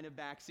worst kind of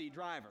backseat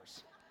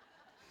drivers.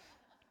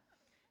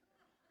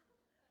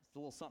 There's a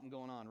little something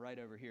going on right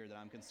over here that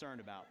I'm concerned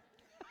about.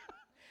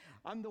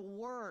 I'm the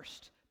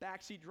worst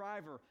backseat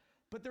driver,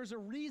 but there's a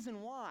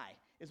reason why.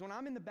 Is when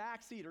I'm in the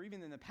backseat or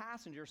even in the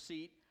passenger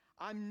seat,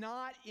 I'm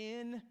not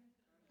in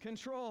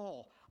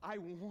control. I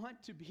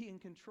want to be in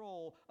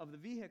control of the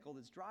vehicle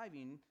that's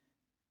driving.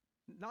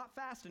 Not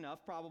fast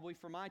enough, probably,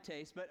 for my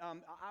taste, but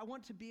I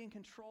want to be in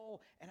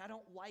control, and I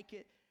don't like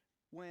it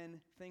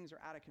when things are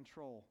out of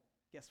control.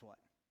 Guess what?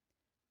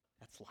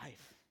 That's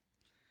life.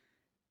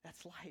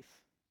 That's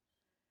life.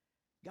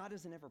 God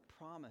doesn't ever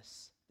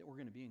promise that we're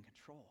going to be in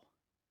control.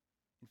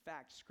 In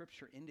fact,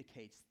 Scripture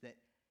indicates that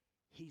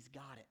He's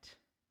got it.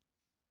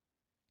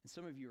 And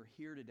some of you are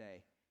here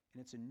today,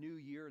 and it's a new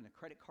year, and the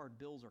credit card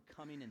bills are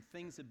coming, and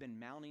things have been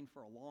mounting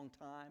for a long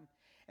time,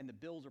 and the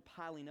bills are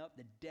piling up,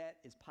 the debt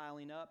is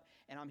piling up,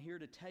 and I'm here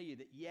to tell you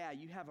that, yeah,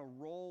 you have a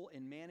role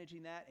in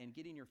managing that and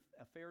getting your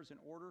affairs in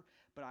order,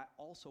 but I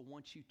also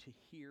want you to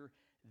hear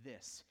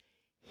this.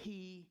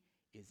 He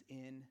is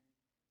in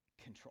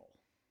control.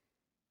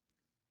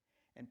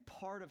 And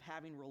part of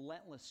having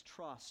relentless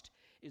trust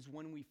is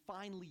when we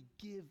finally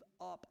give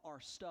up our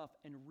stuff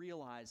and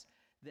realize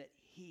that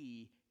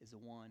He is the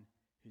one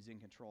who's in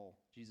control.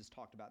 Jesus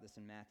talked about this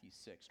in Matthew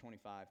 6,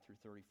 25 through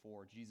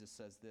 34. Jesus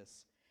says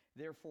this,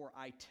 therefore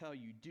I tell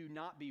you, do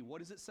not be, what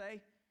does it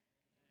say?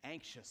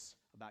 Anxious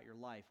about your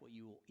life, what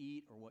you will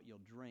eat or what you'll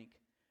drink,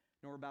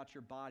 nor about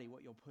your body,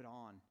 what you'll put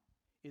on.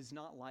 Is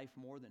not life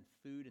more than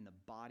food and the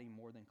body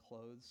more than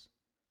clothes?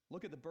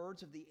 Look at the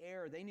birds of the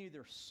air. They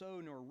neither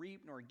sow nor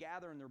reap nor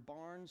gather in their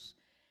barns,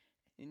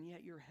 and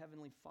yet your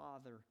heavenly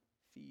Father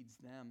feeds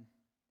them.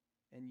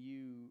 And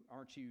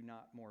aren't you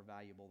not more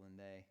valuable than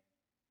they?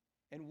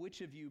 And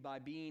which of you, by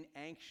being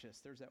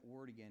anxious, there's that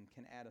word again,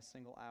 can add a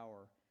single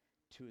hour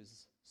to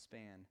his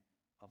span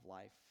of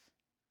life?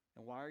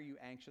 And why are you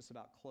anxious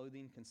about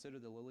clothing? Consider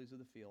the lilies of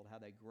the field, how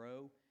they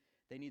grow.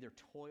 They neither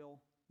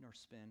toil nor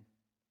spin.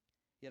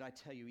 Yet I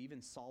tell you,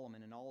 even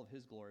Solomon in all of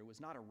his glory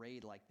was not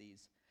arrayed like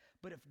these.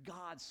 But if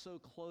God so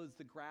clothes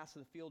the grass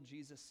of the field,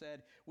 Jesus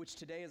said, which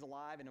today is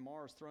alive and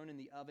tomorrow is thrown in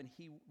the oven,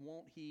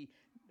 won't he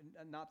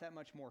not that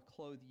much more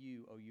clothe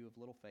you, O you of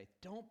little faith?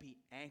 Don't be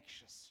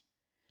anxious,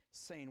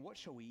 saying, what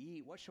shall we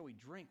eat? What shall we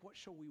drink? What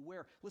shall we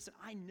wear? Listen,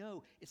 I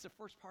know it's the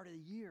first part of the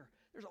year.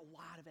 There's a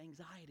lot of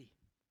anxiety.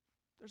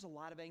 There's a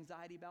lot of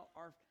anxiety about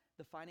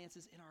the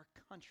finances in our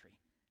country,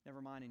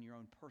 never mind in your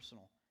own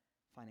personal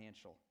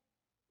financial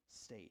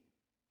state.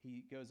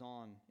 He goes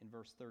on in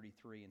verse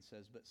 33 and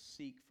says, but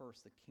seek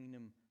first the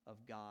kingdom of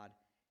God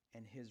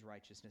and his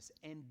righteousness,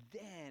 and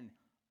then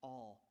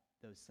all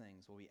those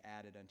things will be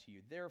added unto you.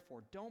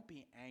 Therefore, don't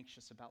be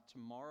anxious about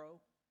tomorrow.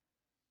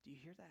 Do you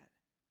hear that?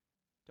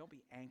 Don't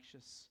be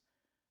anxious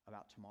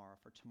about tomorrow,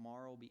 for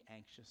tomorrow will be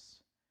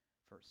anxious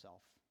for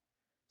itself.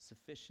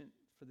 Sufficient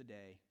for the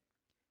day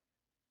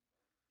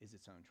is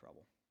its own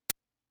trouble.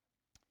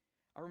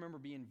 I remember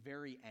being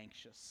very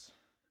anxious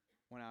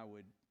when I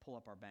would pull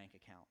up our bank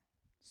account.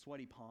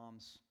 Sweaty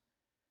palms,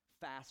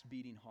 fast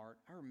beating heart.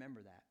 I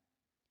remember that.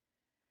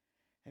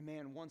 And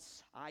man,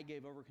 once I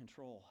gave over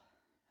control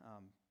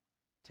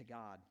to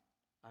God,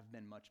 I've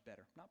been much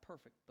better. Not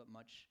perfect, but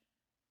much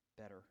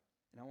better.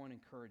 And I want to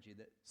encourage you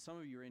that some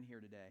of you are in here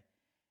today,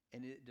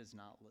 and it does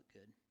not look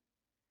good.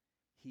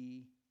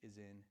 He is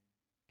in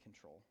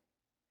control.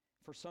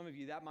 For some of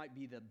you, that might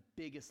be the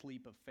biggest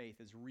leap of faith,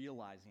 is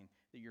realizing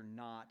that you're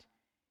not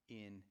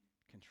in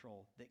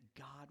control, that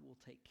God will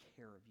take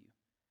care of you.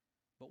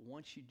 But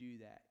once you do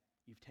that,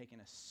 you've taken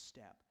a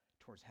step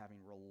towards having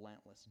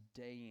relentless,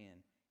 day in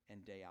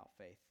and day out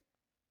faith.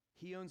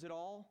 He owns it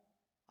all.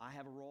 I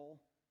have a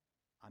role.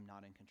 I'm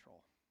not in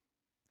control.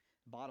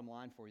 Bottom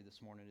line for you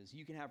this morning is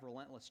you can have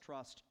relentless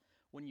trust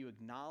when you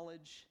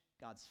acknowledge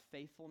God's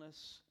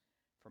faithfulness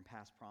from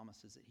past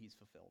promises that he's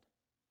fulfilled.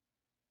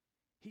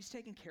 He's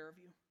taken care of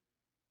you.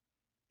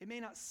 It may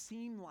not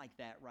seem like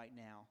that right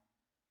now,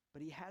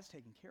 but he has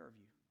taken care of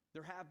you.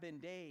 There have been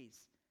days,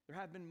 there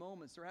have been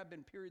moments, there have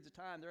been periods of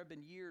time, there have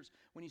been years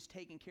when he's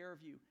taken care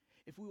of you.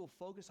 If we will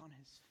focus on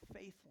his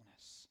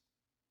faithfulness,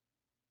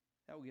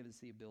 that will give us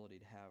the ability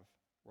to have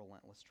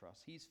relentless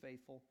trust. He's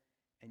faithful,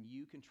 and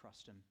you can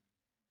trust him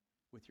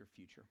with your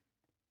future.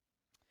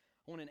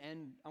 I want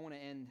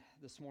to end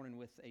this morning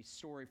with a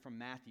story from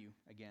Matthew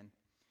again.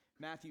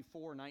 Matthew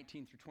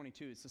 4:19 through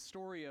 22. It's the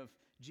story of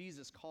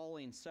Jesus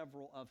calling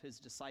several of his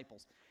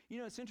disciples. You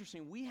know, it's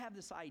interesting. We have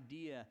this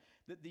idea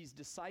that these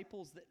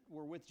disciples that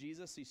were with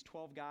Jesus, these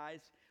 12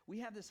 guys, we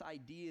have this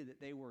idea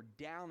that they were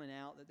down and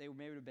out, that they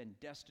maybe have been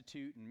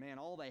destitute, and man,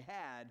 all they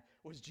had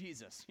was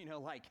Jesus. You know,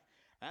 like,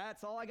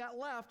 that's all I got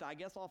left. I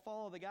guess I'll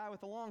follow the guy with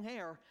the long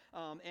hair.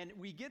 And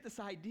we get this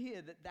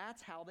idea that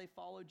that's how they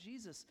followed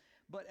Jesus.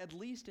 But at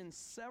least in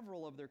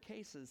several of their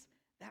cases,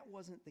 that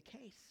wasn't the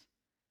case.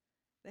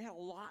 They had a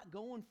lot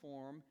going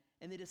for them,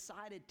 and they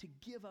decided to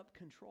give up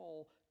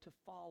control to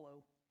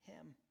follow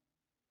him.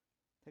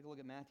 Take a look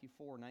at Matthew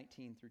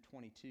 4:19 through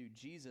 22.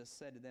 Jesus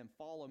said to them,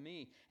 follow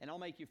me, and I'll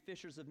make you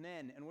fishers of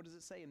men. And what does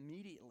it say?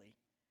 Immediately,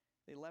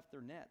 they left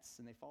their nets,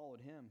 and they followed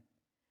him.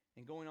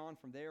 And going on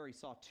from there, he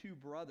saw two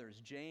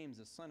brothers, James,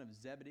 the son of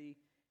Zebedee,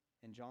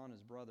 and John,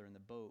 his brother, in the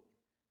boat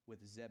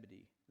with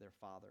Zebedee, their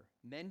father,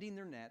 mending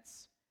their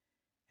nets.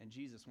 And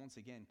Jesus once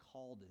again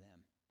called to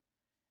them.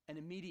 And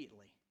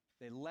immediately,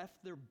 they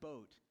left their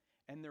boat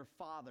and their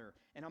father.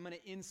 And I'm going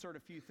to insert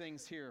a few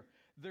things here.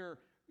 Their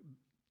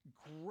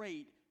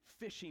great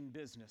fishing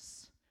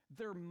business,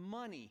 their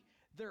money,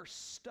 their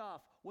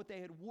stuff, what they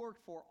had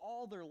worked for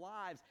all their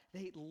lives,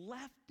 they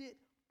left it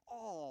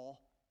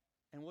all.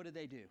 And what did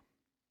they do?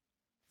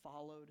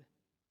 Followed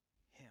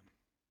him.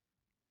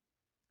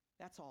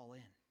 That's all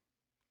in.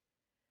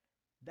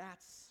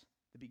 That's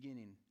the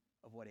beginning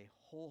of what a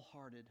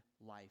wholehearted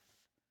life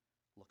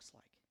looks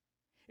like.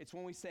 It's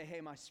when we say,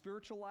 hey, my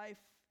spiritual life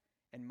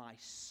and my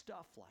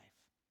stuff life,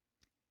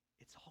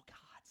 it's all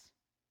God's.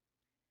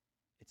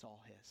 It's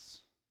all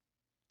his.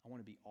 I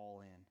want to be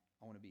all in.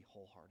 I want to be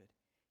wholehearted.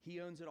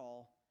 He owns it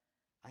all.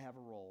 I have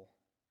a role.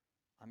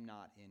 I'm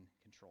not in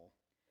control.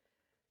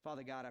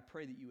 Father God, I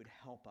pray that you would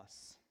help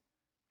us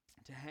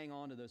to hang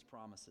on to those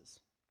promises.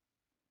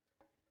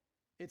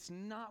 It's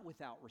not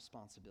without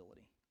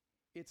responsibility.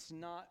 It's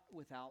not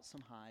without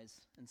some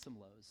highs and some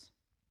lows.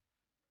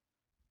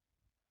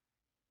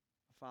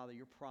 Father,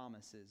 your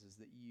promise is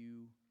that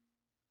you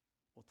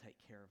will take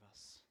care of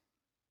us.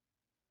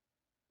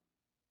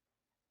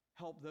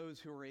 Help those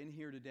who are in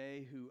here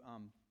today who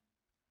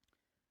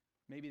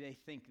maybe they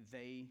think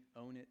they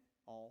own it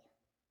all.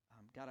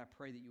 God, I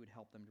pray that you would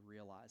help them to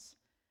realize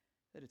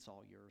that it's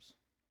all yours.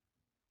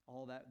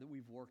 All that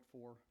we've worked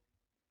for,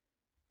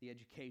 the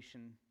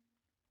education,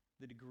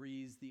 the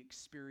degrees, the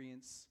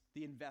experience,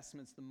 the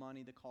investments, the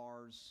money, the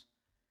cars,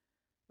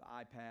 the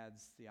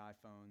iPads, the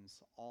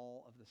iPhones,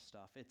 all of the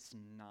stuff. It's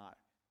not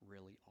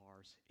really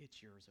ours.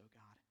 It's yours, oh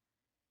God.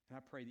 And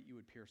I pray that you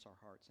would pierce our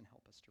hearts and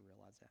help us to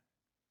realize that.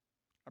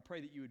 I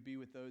pray that you would be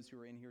with those who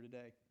are in here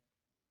today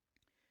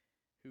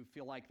who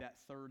feel like that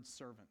third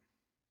servant.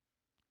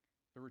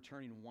 They're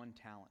returning one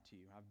talent to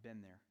you. I've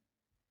been there.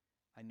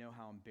 I know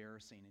how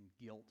embarrassing and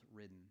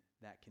guilt-ridden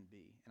that can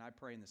be. And I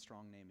pray in the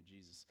strong name of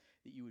Jesus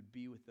that you would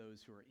be with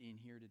those who are in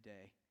here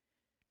today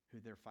who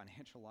their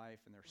financial life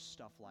and their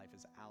stuff life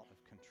is out of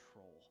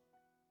control.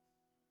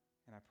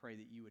 And I pray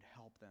that you would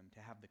help them to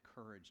have the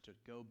courage to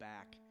go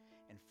back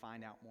and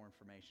find out more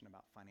information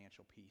about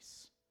financial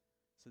peace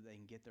so that they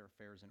can get their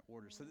affairs in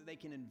order, so that they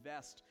can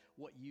invest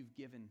what you've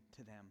given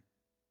to them.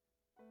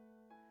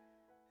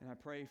 And I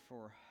pray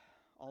for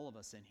all of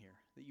us in here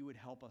that you would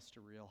help us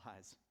to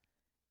realize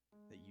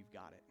that you've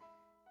got it.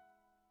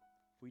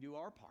 If we do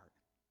our part,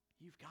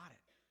 you've got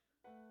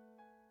it.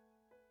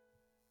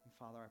 And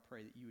Father, I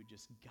pray that you would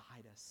just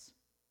guide us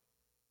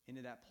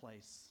into that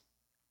place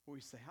where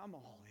we say, I'm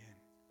all in.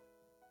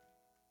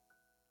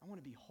 I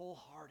want to be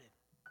wholehearted.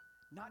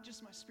 Not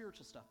just my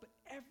spiritual stuff, but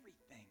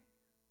everything.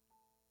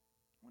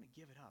 I want to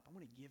give it up. I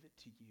want to give it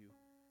to you.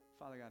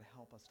 Father God,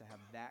 help us to have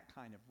that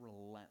kind of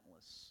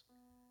relentless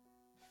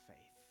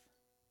faith.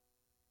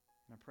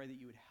 And I pray that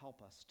you would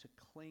help us to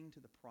cling to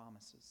the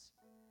promises,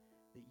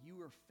 that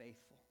you are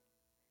faithful.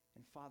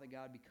 And Father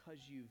God,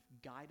 because you've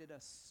guided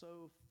us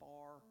so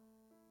far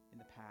in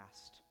the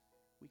past,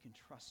 we can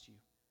trust you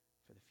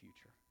for the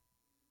future.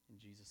 In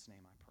Jesus'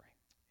 name I pray.